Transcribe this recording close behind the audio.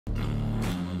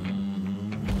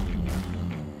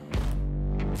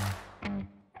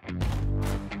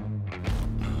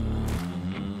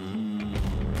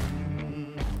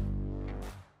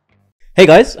Hey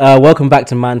guys, welcome back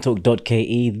to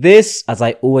Mantalk.ke. This, as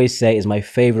I always say, is my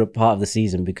favorite part of the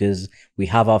season because we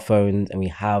have our phones and we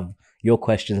have your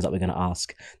questions that we're going to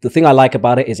ask. The thing I like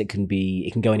about it is it can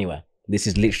go anywhere. This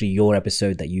is literally your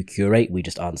episode that you curate. We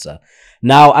just answer.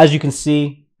 Now, as you can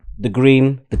see, the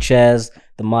green, the chairs,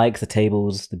 the mics, the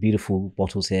tables, the beautiful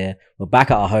bottles here. We're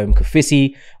back at our home,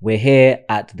 Kofisi. We're here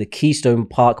at the Keystone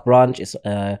Park branch.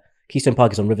 Keystone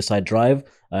Park is on Riverside Drive.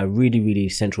 A really, really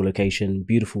central location,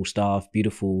 beautiful staff,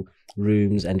 beautiful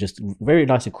rooms, and just very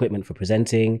nice equipment for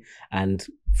presenting and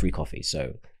free coffee.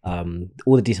 So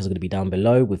all the details are going to be down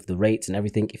below with the rates and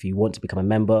everything. If you want to become a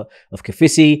member of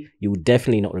Kofisi, you will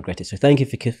definitely not regret it. So thank you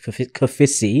for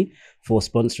Kofisi for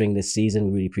sponsoring this season.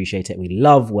 We really appreciate it. We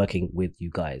love working with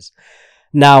you guys.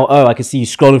 Now, I can see you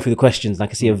scrolling through the questions, and I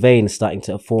can see a vein starting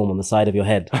to form on the side of your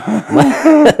head.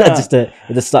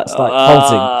 Just start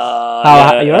pulsing.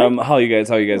 How are you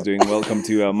guys doing? Welcome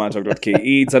to Mantalk.ke.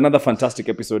 It's another fantastic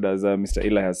episode, as Mr.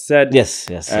 Eli has said. Yes.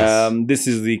 This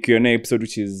is the Q&A episode,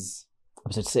 which is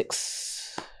episode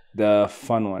 6. The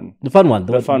fun one. The fun one.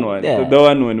 The fun one. Yeah. The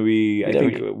one when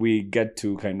we get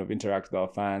to kind of interact with our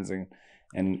fans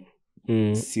and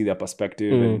see their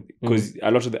perspective. Because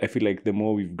a lot of I feel like the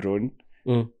more we've grown,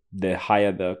 the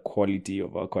higher the quality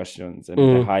of our questions, and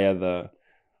the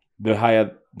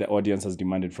higher the audience has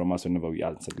demanded from us whenever we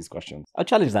answer these questions. I'll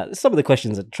challenge that. Some of the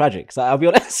questions are tragic. So I'll be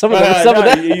honest.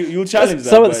 You'll challenge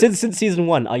that. Since season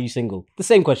 1, are you single? The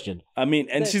same question. I mean,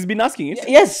 and she's been asking it.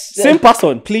 Yes. Same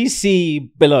person. Please see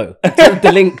below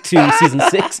the link to season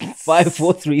 6. 5,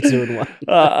 4, 3, 2, and 1.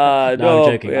 No,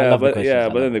 I'm joking. I love the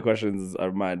questions. But then the questions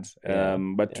are mad.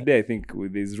 Today I think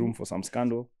there's room for some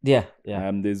scandal. Yeah.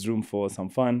 There's room for some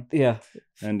fun. Yeah.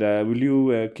 And will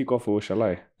you kick off, or shall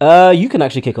I? You can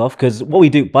actually kick off, because what we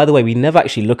do, by the way, we never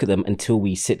actually look at them until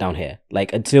we sit down here.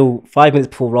 Like, until 5 minutes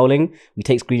before rolling, we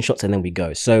take screenshots and then we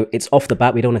go. So it's off the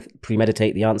bat. We don't want to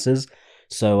premeditate the answers.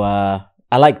 So I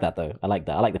like that, though. I like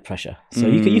the pressure. So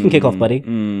you can kick off, buddy.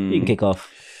 You can kick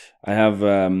off. I have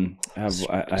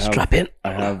Strap in.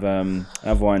 I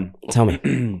have one. Tell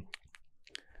me.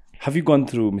 Have you gone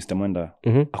through, Mr. Manda,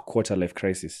 a quarter life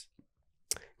crisis?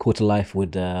 Quarter life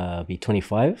would be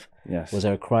 25. Yes. Was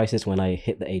there a crisis when I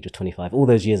hit the age of 25? All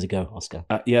those years ago, Oscar.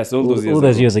 Yes, all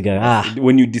those years ago.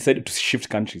 When you decided to shift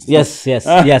countries. Yes.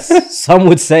 Some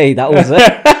would say that was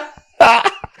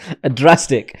a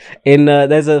drastic.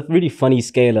 There's a really funny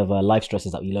scale of life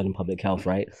stresses that we learn in public health,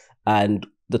 right? And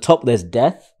the top, there's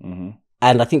death.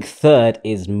 And I think third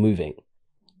is moving.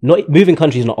 Not moving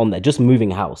country is not on there, just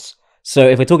moving house. So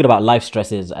if we're talking about life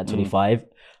stresses at 25,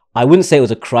 I wouldn't say it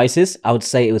was a crisis. I would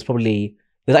say it was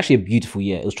actually a beautiful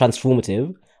year. It was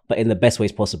transformative, but in the best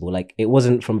ways possible. Like, it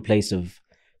wasn't from a place of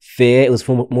fear. It was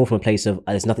more from a place of,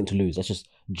 there's nothing to lose. Let's just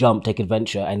jump, take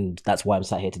adventure. And that's why I'm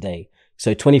sat here today.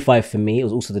 So 25 for me, it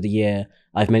was also the year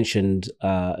I've mentioned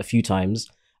a few times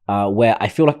where I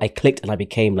feel like I clicked and I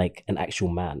became like an actual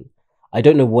man. I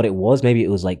don't know what it was. Maybe it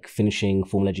was like finishing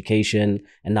formal education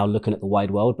and now looking at the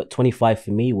wide world. But 25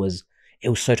 for me it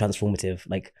was so transformative.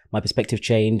 Like, my perspective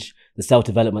changed. The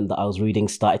self-development that I was reading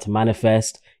started to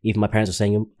manifest. Even my parents were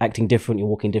saying, you're acting different, you're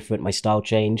walking different. My style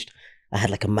changed. I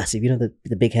had like a massive,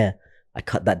 the big hair. I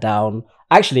cut that down.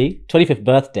 Actually, 25th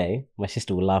birthday, my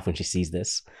sister will laugh when she sees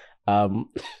this. I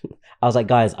was like,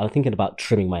 guys, I'm thinking about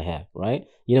trimming my hair, right?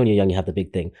 You know, when you're young, you have the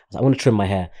big thing. I was like, I want to trim my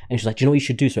hair. And she's like, do you know what you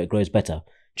should do so it grows better?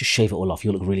 Just shave it all off.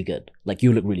 You'll look really good. Like,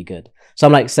 you look really good. So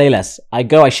I'm like, say less. I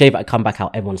go, I shave it, I come back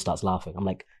out, everyone starts laughing. I'm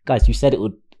like, guys, you said it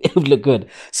would look good.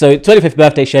 So 25th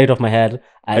birthday, shaved off my head.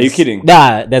 Are you kidding?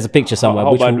 Nah, there's a picture somewhere.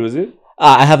 How bad was it?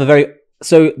 I have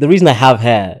so the reason I have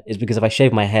hair is because if I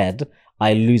shave my head,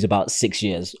 I lose about 6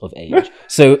 years of age.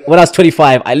 So when I was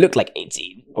 25, I looked like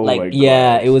 18. Oh my God.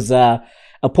 Yeah, it was a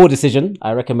poor decision.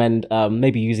 I recommend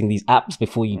maybe using these apps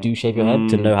before you do shave your head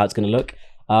to know how it's going to look.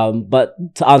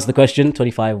 But to answer the question,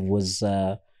 25 was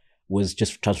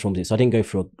just transformative. So I didn't go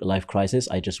through a life crisis.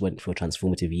 I just went through a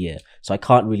transformative year. So I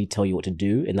can't really tell you what to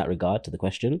do in that regard to the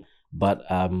question. But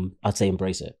I'd say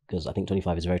embrace it, because I think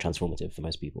 25 is very transformative for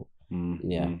most people.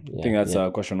 I think that's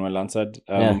a question well answered.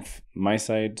 My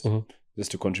side,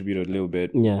 just to contribute a little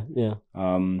bit.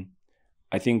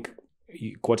 I think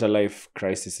quarter life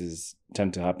crises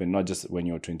tend to happen not just when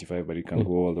you're 25, but it can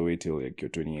go all the way till like you're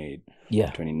 28,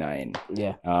 29.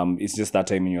 It's just that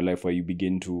time in your life where you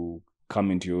begin to come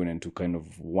into your own and to kind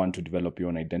of want to develop your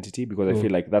own identity, because I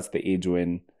feel like that's the age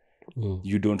when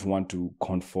you don't want to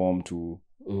conform to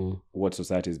what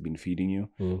society has been feeding you.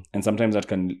 And sometimes that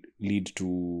can lead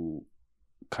to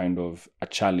kind of a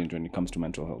challenge when it comes to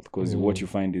mental health, because what you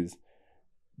find is,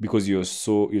 because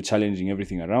you're challenging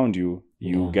everything around you,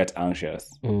 you get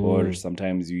anxious, or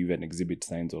sometimes you even exhibit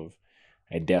signs of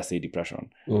I dare say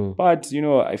depression. But, you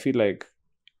know, I feel like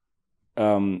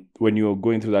when you're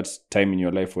going through that time in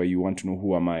your life where you want to know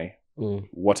who am I,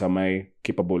 what am I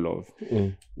capable of,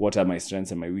 what are my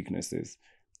strengths and my weaknesses,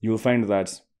 you'll find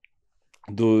that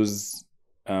those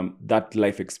that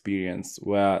life experience,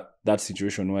 where that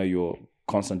situation where you're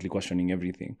constantly questioning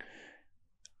everything,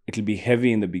 it'll be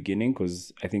heavy in the beginning,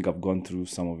 because I think I've gone through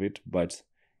some of it, but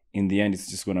in the end it's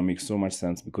just going to make so much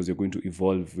sense, because you're going to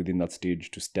evolve within that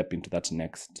stage to step into that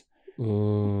next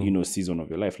you know, season of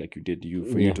your life, like you did. You,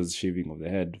 for you it was shaving of the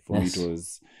head, for me it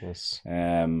was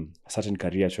certain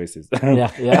career choices.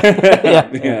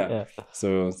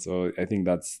 So I think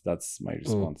that's my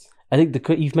response. I think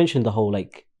you've mentioned the whole,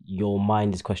 like, your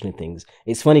mind is questioning things.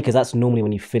 It's funny because that's normally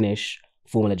when you finish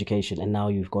formal education, and now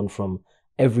you've gone from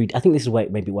I think this is why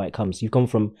it comes. You've gone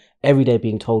from every day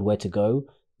being told where to go.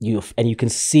 And you can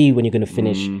see when you're going to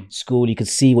finish school, you can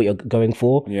see what you're going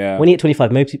for. Yeah. When you hit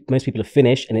 25, most people have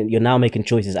finished, and you're now making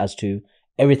choices as to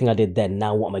everything I did then.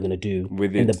 Now, what am I going to do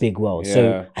in the big world? Yeah.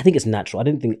 So I think it's natural. I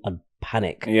didn't think I'd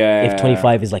panic if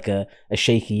 25 is like a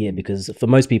shaky year, because for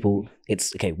most people,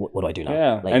 it's okay. What do I do now?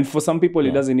 Yeah. Like, and for some people,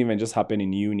 it doesn't even just happen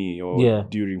in uni or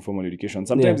during formal education.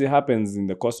 Sometimes it happens in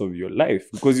the course of your life,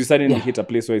 because you suddenly hit a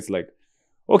place where it's like,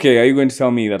 okay, are you going to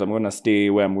tell me that I'm going to stay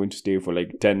where I'm going to stay for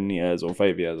like 10 years or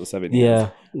 5 years or 7 years?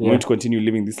 I'm going to continue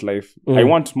living this life. I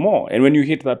want more. And when you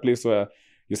hit that place where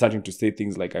you're starting to say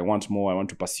things like, I want more, I want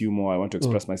to pursue more, I want to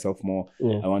express myself more,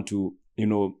 I want to, you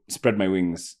know, spread my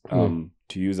wings, to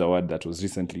use a word that was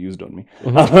recently used on me.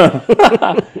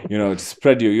 You know, to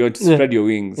spread your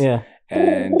wings.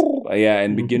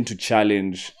 And begin to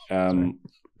challenge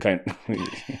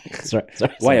sorry.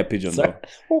 Why a pigeon though?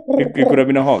 It could have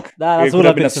been a hawk. It could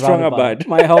have been a stronger bird.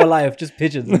 My whole life, just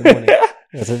pigeons in the morning.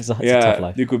 It's a tough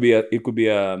life. It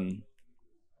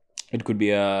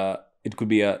could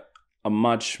be a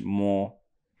much more,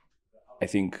 I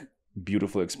think,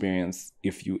 beautiful experience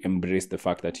if you embrace the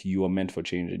fact that you are meant for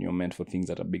change and you're meant for things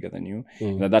that are bigger than you.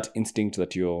 That instinct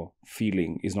that you're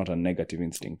feeling is not a negative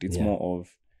instinct. It's more of,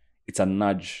 it's a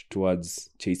nudge towards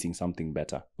chasing something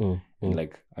better. And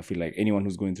like, I feel like anyone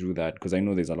who's going through that, because I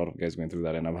know there's a lot of guys going through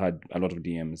that, and I've had a lot of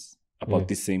DMs about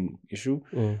this same issue.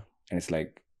 And it's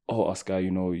like, oh, Oscar,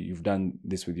 you know, you've done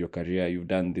this with your career, you've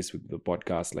done this with the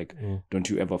podcast. Like, don't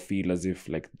you ever feel as if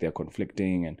like they're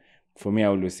conflicting? And for me, I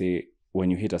always say, when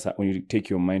you take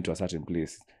your mind to a certain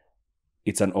place,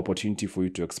 it's an opportunity for you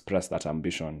to express that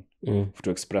ambition, to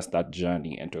express that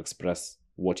journey, and to express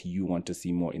what you want to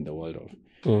see more in the world of.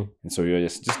 And so you're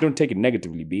just don't take it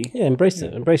negatively, B. Yeah, embrace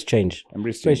it. Embrace change.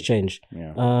 Embrace change.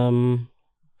 Yeah.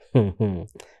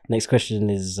 Next question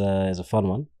is a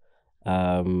fun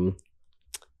one.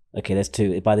 Okay, there's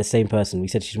two by the same person. We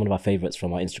said she's one of our favorites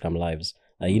from our Instagram lives.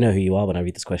 You know who you are when I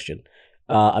read this question.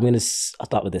 I'm going to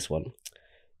start with this one.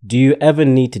 Do you ever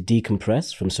need to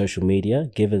decompress from social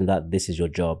media, given that this is your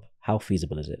job? How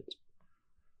feasible is it?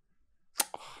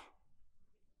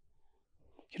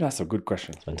 You know, that's a good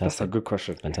question. Fantastic. That's a good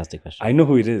question. Fantastic question. I know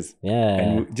who it is. Yeah.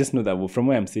 And just know that from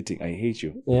where I'm sitting, I hate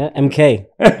you. Yeah, MK.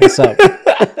 What's up?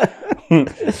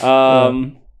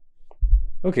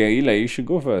 Okay, Eli, you should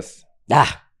go first.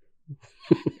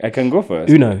 I can go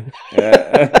first. Uno.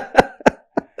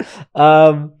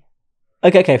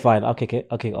 Okay, fine. I'll kick it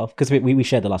off because we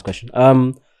shared the last question.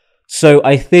 So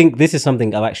I think this is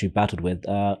something I've actually battled with.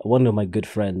 One of my good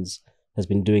friends has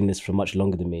been doing this for much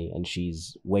longer than me, and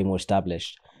she's way more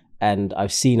established. And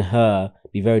I've seen her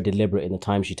be very deliberate in the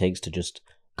time she takes to just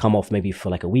come off maybe for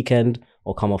like a weekend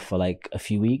or come off for like a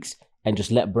few weeks and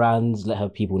just let her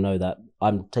people know that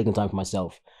I'm taking time for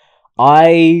myself.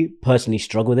 I personally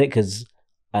struggle with it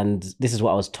and this is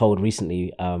what I was told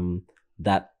recently,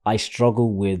 that I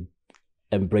struggle with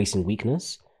embracing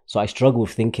weakness. So I struggle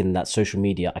with thinking that social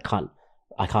media, I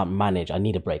can't manage. I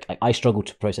need a break. I struggle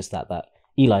to process that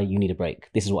Eli, you need a break.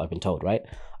 This is what I've been told, right?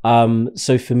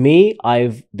 So for me,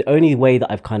 the only way that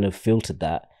I've kind of filtered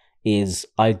that is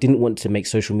I didn't want to make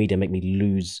social media make me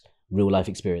lose real life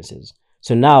experiences.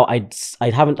 So now I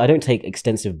don't take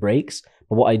extensive breaks,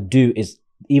 but what I do is,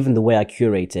 even the way I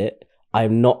curate it,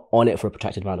 I'm not on it for a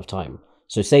protracted amount of time.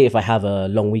 So say if I have a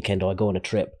long weekend or I go on a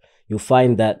trip, you'll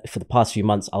find that for the past few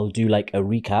months, I'll do like a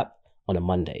recap on a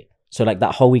Monday. So like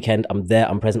that whole weekend, I'm there,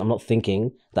 I'm present. I'm not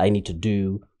thinking that I need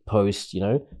to post,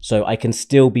 so I can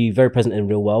still be very present in the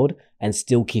real world and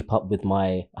still keep up with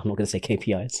my, I'm not going to say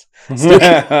KPIs,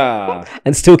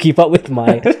 still keep up with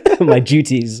my my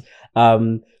duties.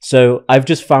 So I've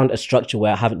just found a structure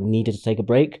where I haven't needed to take a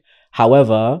break.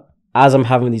 However, as I'm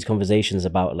having these conversations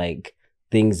about like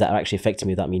things that are actually affecting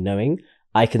me without me knowing,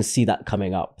 I can see that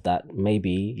coming up, that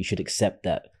maybe you should accept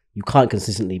that you can't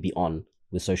consistently be on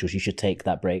with socials. You should take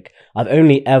that break. I've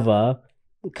only ever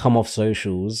come off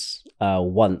socials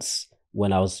once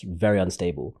when I was very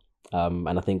unstable. And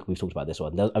I think we've talked about this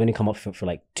one. I've only come off for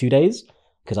like 2 days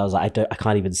because I was like, I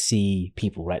can't even see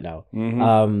people right now.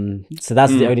 So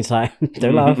that's the only time.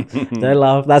 Don't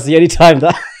laugh. That's the only time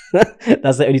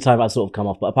that's the only time I've sort of come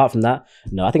off. But apart from that,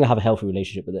 no, I think I have a healthy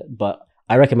relationship with it. But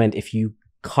I recommend if you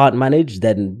can't manage,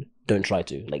 then don't try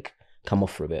to like come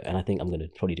off for a bit. And I think I'm going to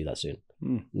probably do that soon.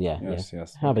 Yes.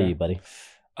 How about you, buddy?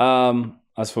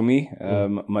 As for me,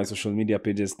 my social media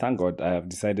pages, thank God, I have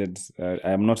decided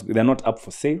they're not up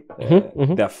for sale.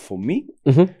 They're for me,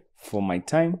 for my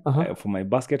time, for my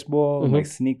basketball, my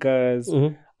sneakers.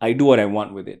 I do what I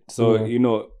want with it. So,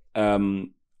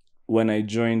 when I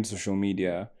joined social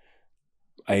media,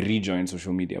 I rejoined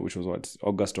social media, which was what,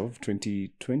 August of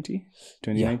 2020?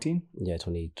 2019? Yeah,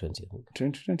 2020, I think.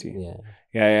 2020?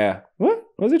 Yeah. What?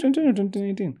 Was it 2020 or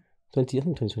 2019? I think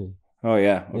 2020. Oh,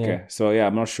 yeah. Okay. Yeah. So, yeah,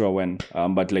 I'm not sure when,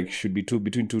 but like should be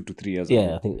between 2 to 3 years ago.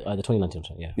 Yeah, I think either 2019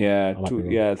 or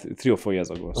Yeah, 3 or 4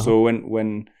 years ago. So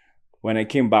when I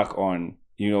came back on,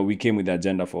 we came with the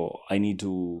agenda for I need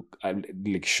to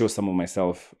like show some of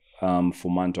myself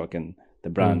for Mantalk and the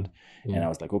brand. And I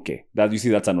was like, okay,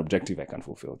 that's an objective I can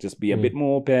fulfill. Just be a bit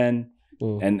more open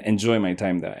and enjoy my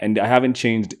time there. And I haven't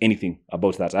changed anything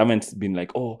about that. I haven't been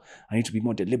like, oh, I need to be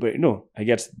more deliberate. No, I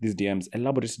get these DMs,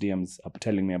 elaborate DMs are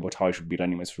telling me about how I should be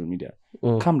running my social media.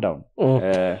 Calm down.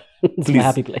 It's my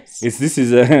happy place. This is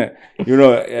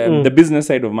the business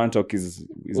side of Mantalk is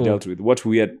dealt with. What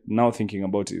we are now thinking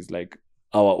about is like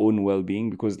our own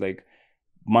well-being, because like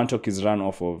Mantalk is run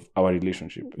off of our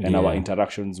relationship and our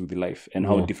interactions with life and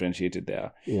how differentiated they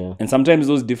are. And sometimes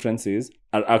those differences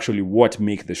are actually what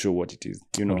make the show what it is.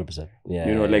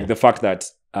 100%. The fact that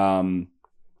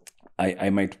I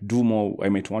might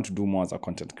want to do more as a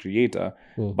content creator,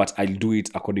 but I'll do it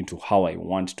according to how I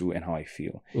want to and how I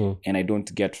feel. And I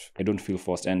don't feel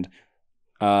forced. And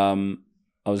I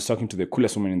was talking to the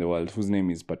coolest woman in the world, whose name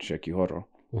is Patricia Kihoro,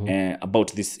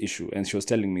 about this issue. And she was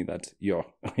telling me that,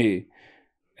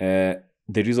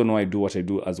 the reason why I do what I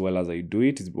do as well as I do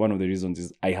it is one of the reasons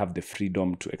is I have the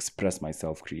freedom to express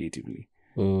myself creatively.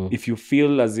 If you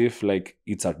feel as if like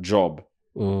it's a job,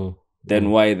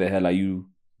 then why the hell are you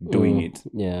doing it?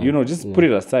 Just put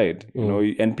it aside.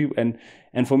 And people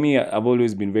and for me, I've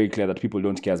always been very clear that people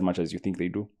don't care as much as you think they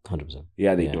do. 100%.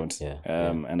 Yeah, they don't.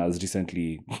 And as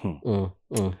recently,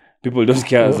 people don't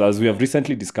care as we have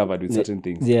recently discovered with certain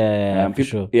things. For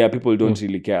sure. People don't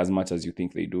really care as much as you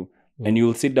think they do. And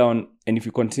you'll sit down, and if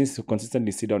you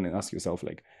consistently sit down and ask yourself,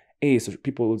 like, hey, so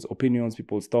people's opinions,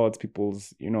 people's thoughts,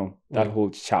 people's, that whole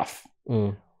chaff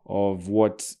of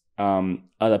what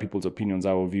other people's opinions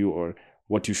are of you, or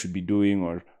what you should be doing,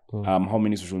 or how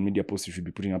many social media posts you should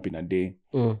be putting up in a day.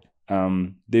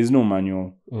 There's no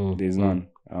manual. There's none.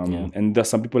 And there's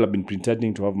some people have been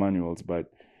pretending to have manuals, but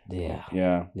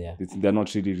they're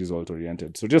not really result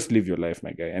oriented. So just live your life,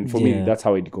 my guy. And for me, that's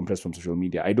how I decompress from social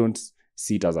media. I don't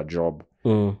see it as a job.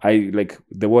 I like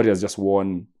the Warriors just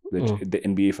won the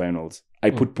NBA finals. I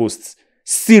put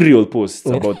serial posts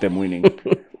about them winning.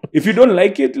 If you don't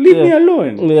like it, leave me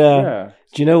alone.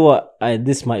 Do you know what?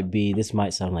 This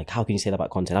might sound like, how can you say that about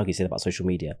content? How can you say that about social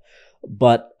media?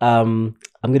 But I'm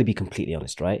going to be completely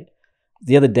honest, right?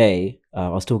 The other day, I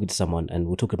was talking to someone and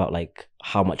we're talking about like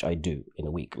how much I do in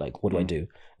a week. Like, what do I do?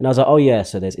 And I was like, oh yeah,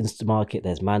 so there's Instamarket,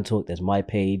 there's Mantalk, there's my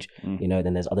page,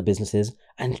 then there's other businesses.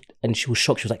 And she was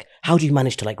shocked. She was like, how do you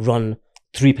manage to like run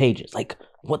 3 pages? Like,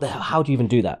 what the hell? How do you even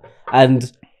do that?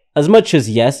 And as much as,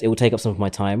 yes, it will take up some of my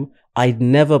time, I'd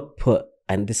never put,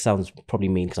 and this sounds probably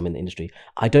mean because I'm in the industry,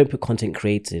 I don't put content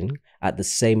creating at the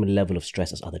same level of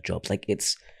stress as other jobs. Like,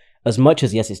 it's, as much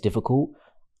as, yes, it's difficult,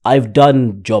 I've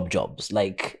done jobs,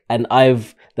 like, and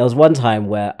there was one time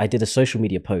where I did a social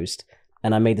media post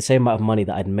and I made the same amount of money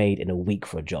that I'd made in a week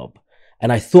for a job.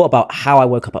 And I thought about how I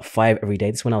woke up at 5 every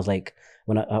day. This is when I was like,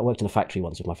 when I worked in a factory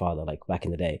once with my father, like back in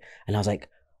the day. And I was like,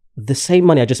 the same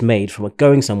money I just made from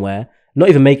going somewhere, not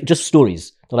even just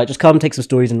stories. So like, just come take some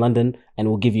stories in London and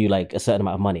we'll give you like a certain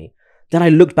amount of money. Then I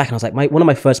looked back and I was like, one of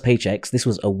my first paychecks, this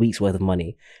was a week's worth of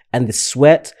money. And the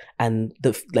sweat and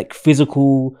the like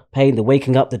physical pain, the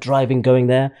waking up, the driving, going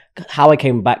there, how I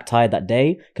came back tired that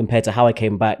day compared to how I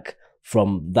came back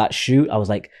from that shoot, I was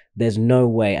like, there's no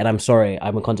way. And I'm sorry,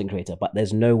 I'm a content creator, but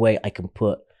there's no way I can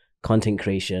put content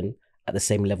creation at the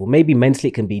same level. Maybe mentally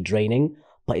it can be draining,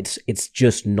 but it's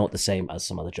just not the same as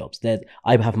some other jobs.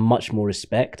 I have much more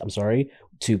respect, I'm sorry,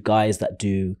 to guys that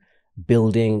do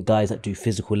building, guys that do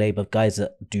physical labor, guys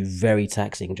that do very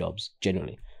taxing jobs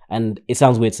generally. And it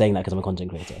sounds weird saying that because I'm a content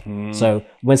creator. So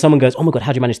when someone goes, "Oh my God,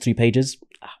 how do you manage 3 pages?"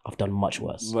 I've done much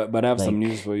worse. But I have some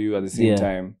news for you at the same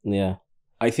time. Yeah.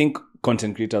 I think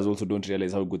content creators also don't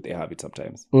realize how good they have it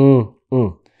sometimes.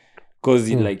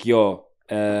 Because like, there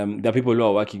are people who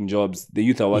are working jobs. The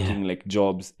youth are working like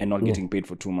jobs and not getting paid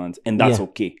for 2 months. And that's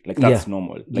okay. Like, that's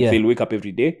normal. Like, they'll wake up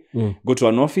every day, go to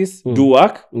an office, do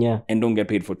work, and don't get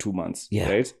paid for 2 months.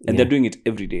 Right? And they're doing it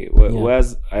every day.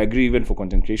 Whereas I agree, even for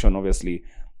content creation, obviously,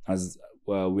 as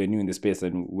we're new in the space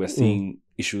and we're seeing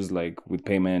issues like with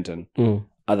payment and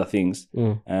other things.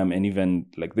 And even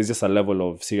like there's just a level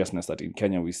of seriousness that in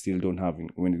Kenya we still don't have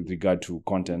when with regard to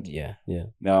content.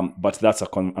 But that's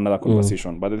another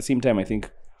conversation. But at the same time, I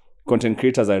think content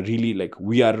creators are really like,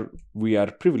 we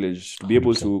are privileged to be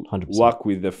able to 100%. Work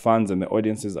with the fans and the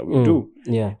audiences that we do,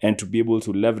 and to be able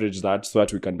to leverage that so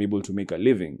that we can be able to make a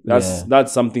living.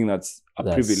 That's something that's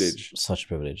privilege. Such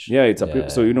privilege. Yeah, it's a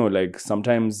so like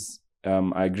sometimes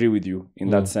I agree with you in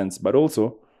that sense, but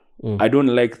also I don't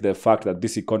like the fact that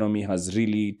this economy has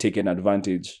really taken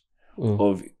advantage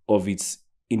of its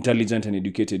intelligent and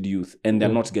educated youth, and they're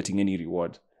not getting any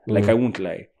reward. Like, I won't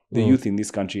lie, the youth in this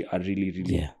country are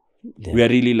really we are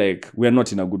really like, we are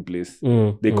not in a good place.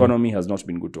 The economy has not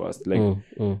been good to us. Like,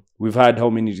 we've had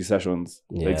how many recessions?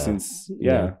 Like, since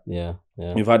we've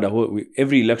had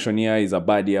every election year is a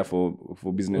bad year for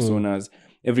business owners.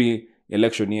 Every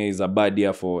election year is a bad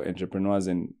year for entrepreneurs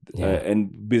and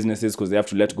businesses, because they have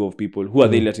to let go of people. Who are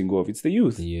they letting go of? It's the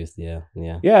youth. Yeah,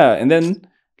 and then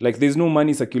like, there's no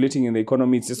money circulating in the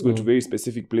economy. It's just going to very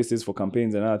specific places for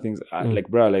campaigns and other things. Like,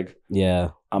 bro, like,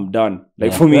 I'm done.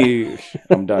 Like, for me,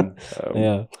 I'm done.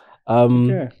 No,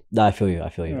 I feel you. I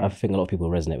think a lot of people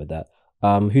resonate with that.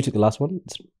 Who took the last one?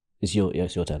 It's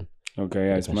your turn.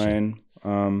 Okay, it's mine.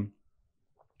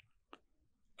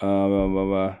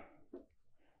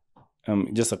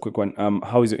 Just a quick one.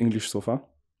 How is your English so far?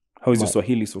 How is your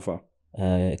Swahili so far?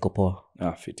 Kopoa.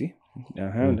 Fiti.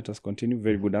 Let us continue.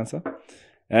 Very good answer.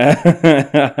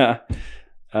 Fellow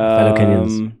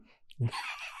Kenyans.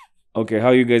 Okay, how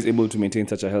are you guys able to maintain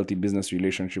such a healthy business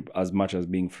relationship as much as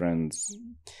being friends?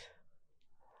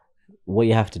 What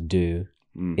you have to do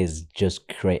is just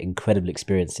create incredible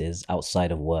experiences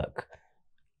outside of work,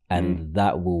 and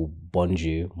that will bond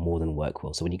you more than work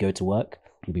will. So when you go to work,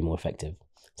 you'll be more effective.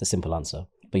 It's a simple answer,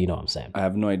 but you know what I'm saying. I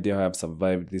have no idea how I've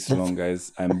survived this long,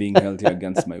 guys. I'm being healthy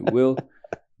against my will.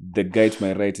 The guy to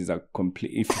my right is a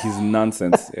complete, if he's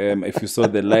nonsense. If you saw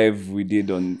the live we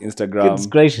did on Instagram, goodness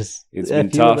gracious, it's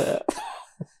been tough.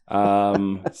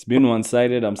 It's been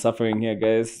one-sided. I'm suffering here,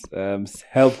 guys.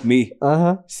 Help me,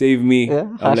 save me.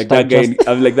 Yeah. I'm like that guy.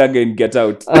 I'm like that guy in Get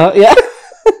Out. Yeah.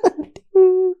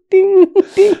 ding,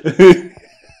 ding.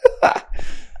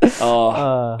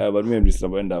 But me and Mr.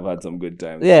 Wenda have had some good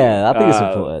times. Yeah, I think it's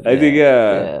important. I think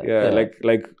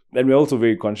like, and we're also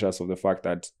very conscious of the fact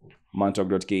that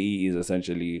Mantalk.ke is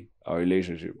essentially a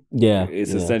relationship. Yeah,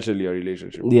 it's essentially a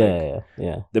relationship. Yeah.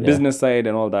 The business side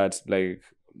and all that, like,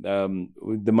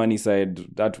 with the money side,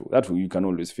 that you can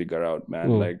always figure out,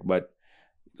 man. Like, but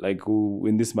like,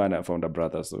 in this man, I found a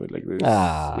brother, so like this.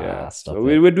 So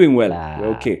we're doing well.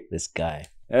 We're okay. This guy.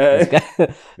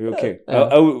 Okay.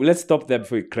 Let's stop there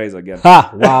before he cries again.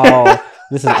 Wow.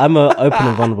 Listen, I'm an open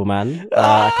and vulnerable man.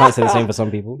 I can't say the same for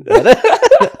some people.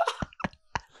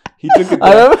 He took it.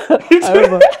 I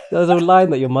remember there was a line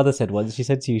that your mother said once. She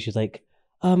said to you, she's like,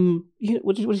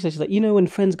 what did you say? She's like, when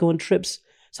friends go on trips,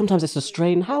 sometimes it's a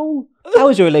strain. How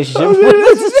is your relationship?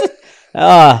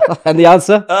 And the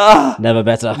answer? Never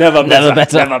better. Never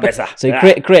better. So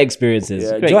create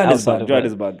experiences. Yeah, join is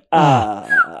bad.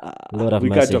 Lord have mercy.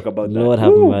 We can't talk about that. Lord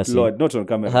have mercy. Lord, not on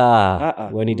camera.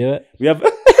 When you do it? We have...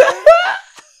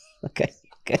 Okay.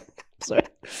 Sorry.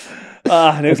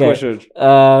 Next question.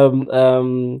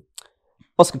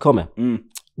 Oscar Come.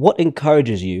 What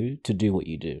encourages you to do what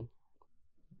you do?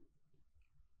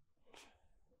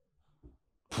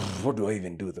 What do I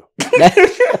even do, though?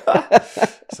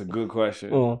 It's a good question.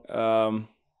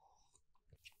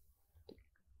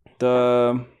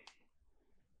 The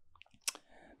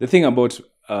thing about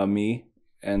me,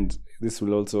 and this is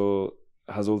also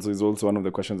one of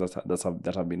the questions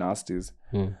that have been asked, is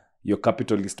your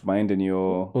capitalist mind and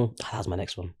your... That's my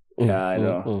next one. Yeah, I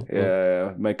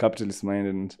know. My capitalist mind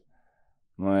and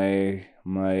my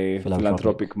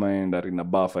philanthropic mind are in a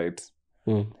bar fight.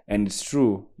 And it's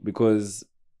true, because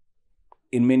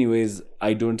in many ways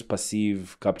I don't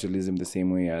perceive capitalism the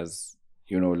same way as,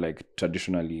 like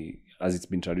traditionally, as it's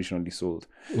been traditionally sold.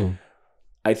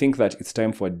 I think that it's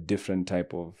time for a different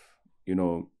type of,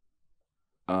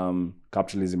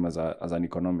 capitalism as an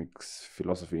economics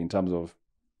philosophy, in terms of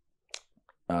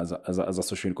as a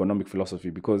socio-economic philosophy,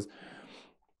 because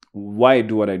why I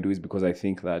do what I do is because I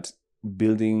think that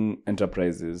building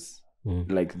enterprises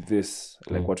like this,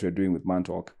 like what we're doing with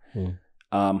Mantalk,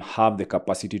 have the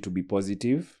capacity to be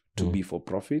positive, to be for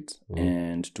profit,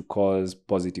 and to cause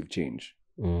positive change.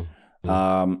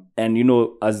 And you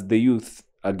know, as the youth,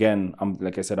 again, I'm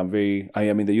like I said, I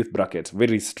am in the youth bracket,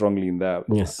 very strongly in there.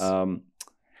 Yes.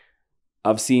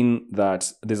 I've seen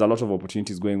that there's a lot of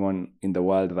opportunities going on in the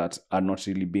world that are not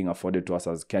really being afforded to us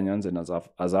as Kenyans and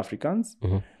as Africans.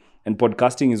 And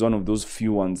podcasting is one of those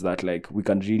few ones that like we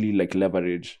can really like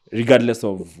leverage regardless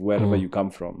of wherever you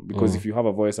come from. Because if you have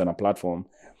a voice and a platform,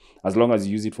 as long as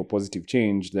you use it for positive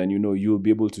change, then, you know, you'll be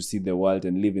able to see the world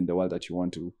and live in the world that you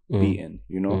want to be in,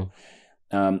 you know?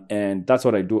 And that's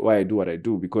what I do, why I do what I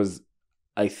do, because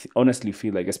I honestly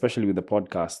feel like, especially with the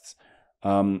podcasts,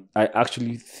 I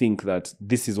actually think that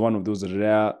this is one of those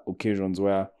rare occasions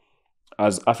where,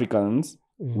 as Africans,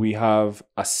 we have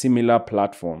a similar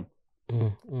platform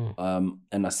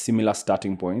and a similar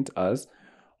starting point as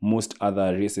most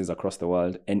other races across the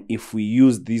world. And if we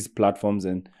use these platforms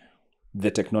and the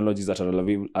technologies that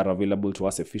are available to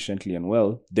us efficiently and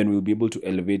well, then we'll be able to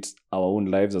elevate our own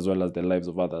lives as well as the lives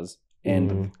of others.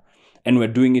 And we're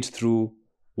doing it through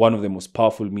one of the most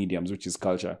powerful mediums, which is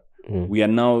culture. We are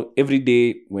now, every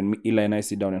day when Eli and I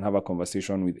sit down and have a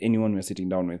conversation with anyone we're sitting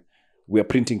down with, we are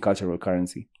printing cultural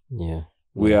currency.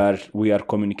 We are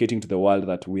communicating to the world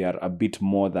that we are a bit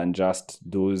more than just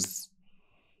those,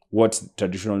 what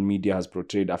traditional media has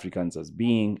portrayed Africans as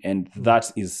being. And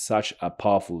that is such a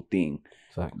powerful thing.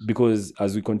 Facts. Because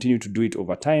as we continue to do it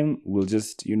over time, we'll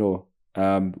just, you know,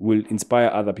 will inspire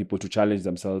other people to challenge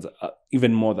themselves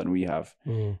even more than we have,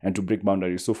 and to break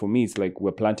boundaries. So for me, it's like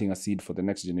we're planting a seed for the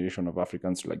next generation of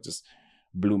Africans to like just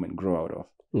bloom and grow out of.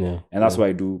 And that's why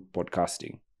I do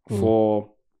podcasting.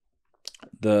 For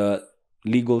the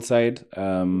legal side,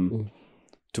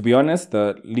 to be honest,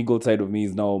 the legal side of me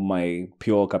is now my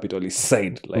pure capitalist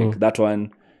side. Like that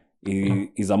one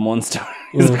is a monster.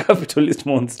 Is a capitalist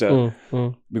monster.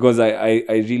 Because I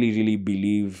really, really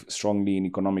believe strongly in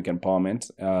economic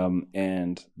empowerment.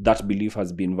 And that belief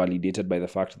has been validated by the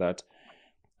fact that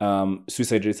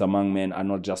suicide rates among men are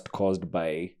not just caused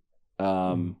by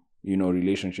you know,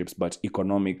 relationships, but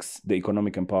economics. The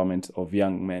economic empowerment of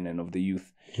young men and of the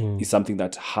youth is something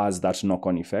that has that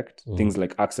knock-on effect. Things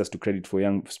like access to credit for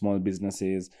young small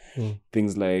businesses,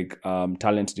 things like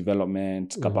talent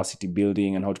development, capacity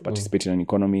building, and how to participate in an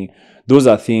economy. Those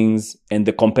are things, and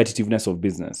the competitiveness of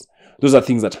business. Those are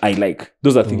things that I like.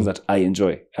 Those are things that I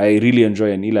enjoy. I really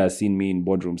enjoy, and Eli has seen me in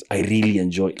boardrooms. I really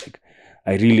enjoy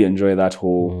that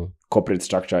whole corporate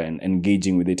structure and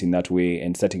engaging with it in that way,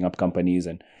 and setting up companies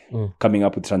and coming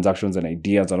up with transactions and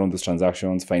ideas around those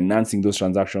transactions, financing those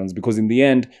transactions. Because in the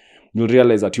end, you'll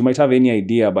realize that you might have any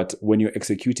idea, but when you're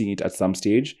executing it at some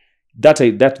stage,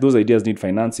 those ideas need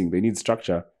financing. They need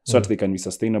structure so that they can be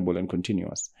sustainable and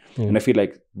continuous. And I feel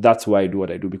like that's why I do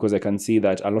what I do, because I can see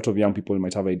that a lot of young people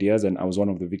might have ideas, and I was one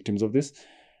of the victims of this.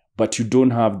 But you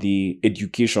don't have the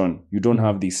education, you don't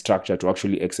have the structure to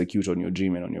actually execute on your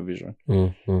dream and on your vision.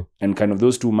 And kind of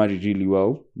those two marry really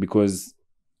well, because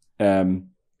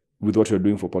with what you're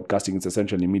doing for podcasting, it's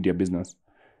essentially media business.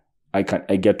 I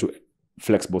get to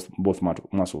flex both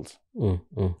muscles.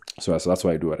 So that's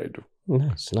why I do what I do.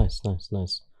 Nice.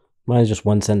 Mine is just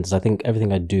one sentence. I think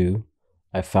everything I do,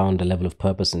 I found a level of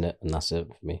purpose in it, and that's it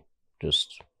for me.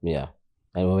 Just, I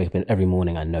wake up every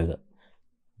morning, I know that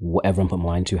whatever I'm putting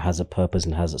my mind to has a purpose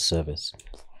and has a service.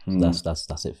 So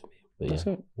that's it for me. But that's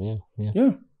it.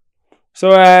 Yeah.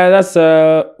 So that's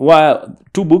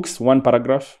 2 books, 1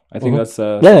 paragraph. I think that's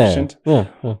sufficient. Yeah.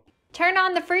 Turn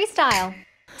on the freestyle.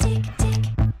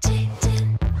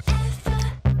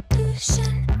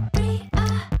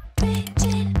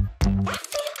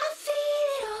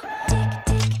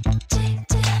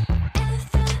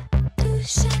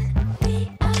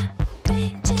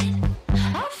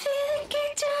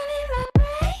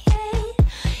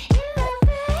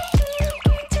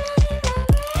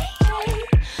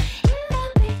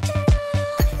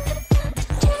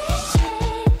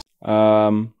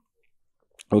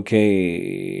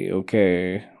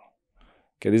 Okay.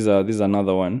 This is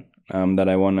another one that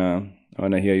I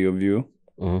wanna hear your view.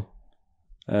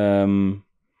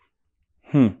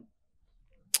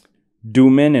 Do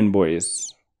men and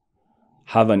boys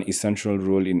have an essential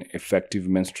role in effective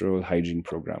menstrual hygiene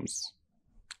programs?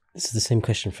 This is the same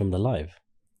question from the live.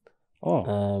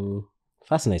 Oh.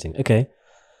 Fascinating. Okay.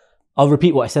 I'll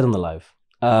repeat what I said on the live.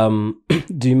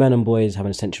 Do men and boys have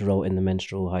an essential role in the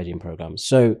menstrual hygiene programs?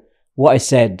 So what I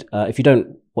said, if you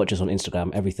don't watch us on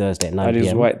Instagram every Thursday at 9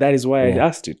 p.m. That is why I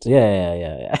asked it.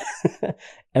 Yeah.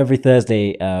 Every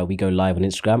Thursday, we go live on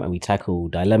Instagram and we tackle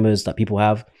dilemmas that people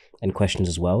have and questions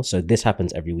as well. So this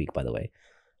happens every week, by the way.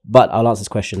 But I'll answer this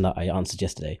question that I answered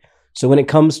yesterday. So when it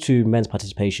comes to men's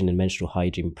participation in menstrual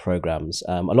hygiene programs,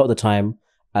 a lot of the time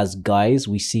as guys,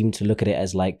 we seem to look at it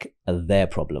as like their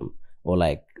problem, or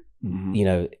like, you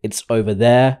know, it's over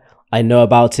there. I know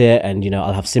about it and, you know,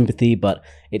 I'll have sympathy, but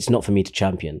it's not for me to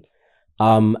champion.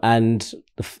 And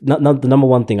the number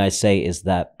one thing I say is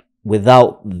that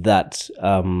without that,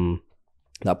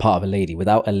 that part of a lady,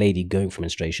 without a lady going through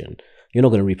menstruation, you're not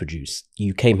going to reproduce.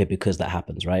 You came here because that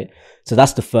happens, right? So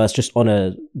that's the first, just on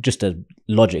a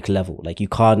logic level. Like, you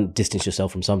can't distance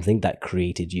yourself from something that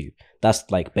created you. That's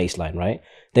like baseline, right?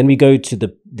 Then we go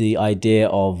to the idea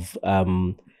of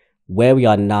where we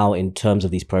are now in terms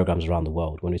of these programs around the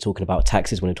world. When we're talking about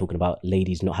taxes, when we're talking about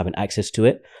ladies not having access to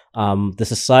it, the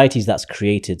societies that's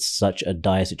created such a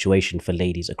dire situation for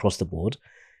ladies across the board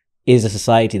is a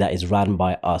society that is run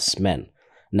by us men.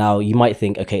 Now, you might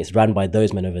think, okay, it's run by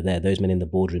those men over there, those men in the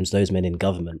boardrooms, those men in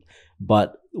government.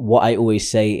 But what I always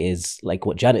say is, like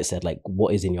what Janet said, like,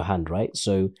 what is in your hand, right?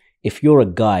 So if you're a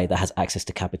guy that has access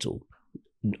to capital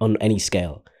on any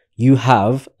scale, you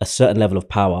have a certain level of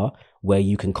power where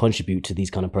you can contribute to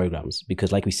these kind of programs.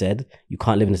 Because like we said, you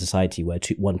can't live in a society where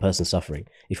one person's suffering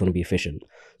if you want to be efficient.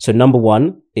 So number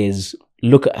one is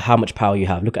look at how much power you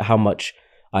have. Look at how much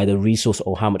either resource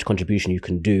or how much contribution you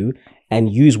can do,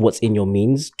 and use what's in your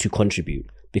means to contribute.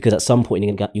 Because at some point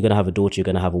you're going to have a daughter, you're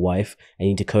going to have a wife, and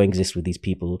you need to coexist with these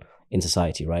people in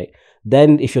society, right?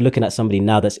 Then if you're looking at somebody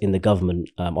now that's in the government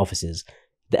offices,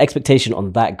 the expectation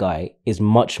on that guy is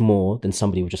much more than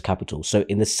somebody with just capital. So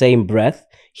in the same breath,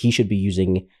 he should be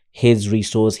using his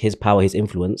resource, his power, his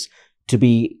influence to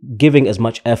be giving as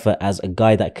much effort as a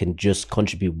guy that can just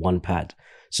contribute one pad.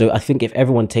 So I think if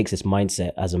everyone takes this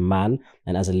mindset as a man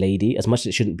and as a lady, as much as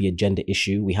it shouldn't be a gender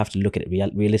issue, we have to look at it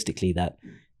realistically, that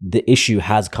the issue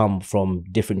has come from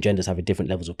different genders having different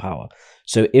levels of power.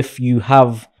 So if you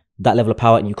have that level of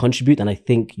power and you contribute, then I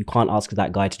think you can't ask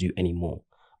that guy to do any more.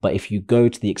 But if you go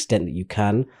to the extent that you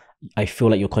can, I feel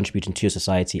like you're contributing to your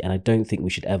society. And I don't think we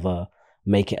should ever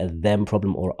make it a them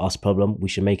problem or us problem. We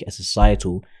should make it a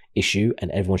societal issue, and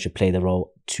everyone should play their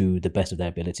role to the best of their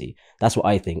ability. That's what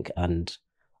I think. And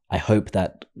I hope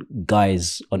that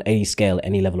guys on any scale,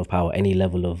 any level of power, any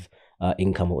level of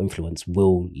income or influence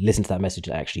will listen to that message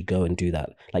and actually go and do that.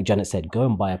 Like Janet said, go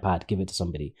and buy a pad, give it to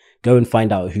somebody. Go and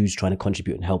find out who's trying to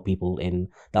contribute and help people in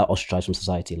that ostracized from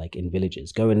society, like in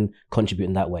villages. Go and contribute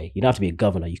in that way. You don't have to be a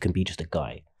governor. You can be just a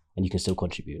guy and you can still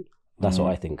contribute. That's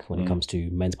what I think when it comes to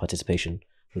men's participation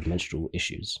with menstrual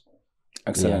issues.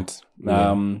 Excellent.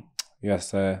 Yeah.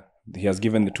 Yes, he has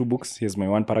given the 2 books. Here's my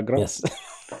 1 paragraph. Yes.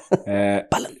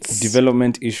 Balance.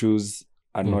 Development issues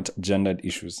are not gendered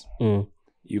issues.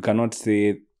 You cannot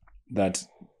say that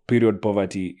period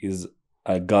poverty is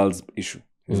a girl's issue.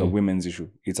 It's a women's issue.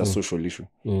 It's a social issue.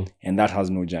 And that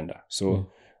has no gender. So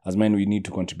as men, we need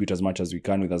to contribute as much as we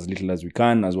can with as little as we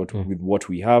can, with what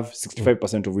we have.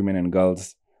 65% of women and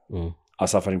girls are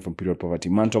suffering from period poverty.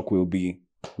 Mantalk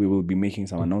we will be making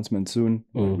some announcements soon.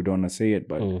 We don't want to say it,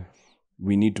 but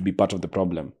we need to be part of the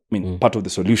problem. I mean, part of the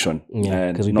solution.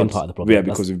 Yeah, because we've been part of the problem. Yeah,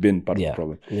 because we've been part of the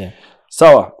problem. Yeah.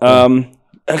 So,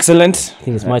 excellent. I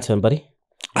think it's my turn, buddy.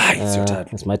 It's your turn.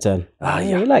 It's my turn.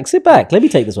 Yeah. Relax, sit back. Let me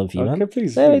take this one for you, man.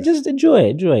 Please. Just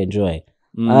enjoy.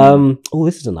 Oh,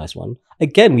 this is a nice one.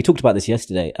 Again, we talked about this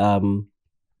yesterday.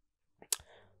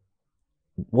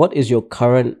 What is your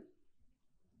current...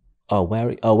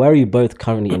 where are you both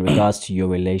currently in regards to your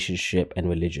relationship and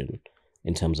religion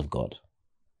in terms of God?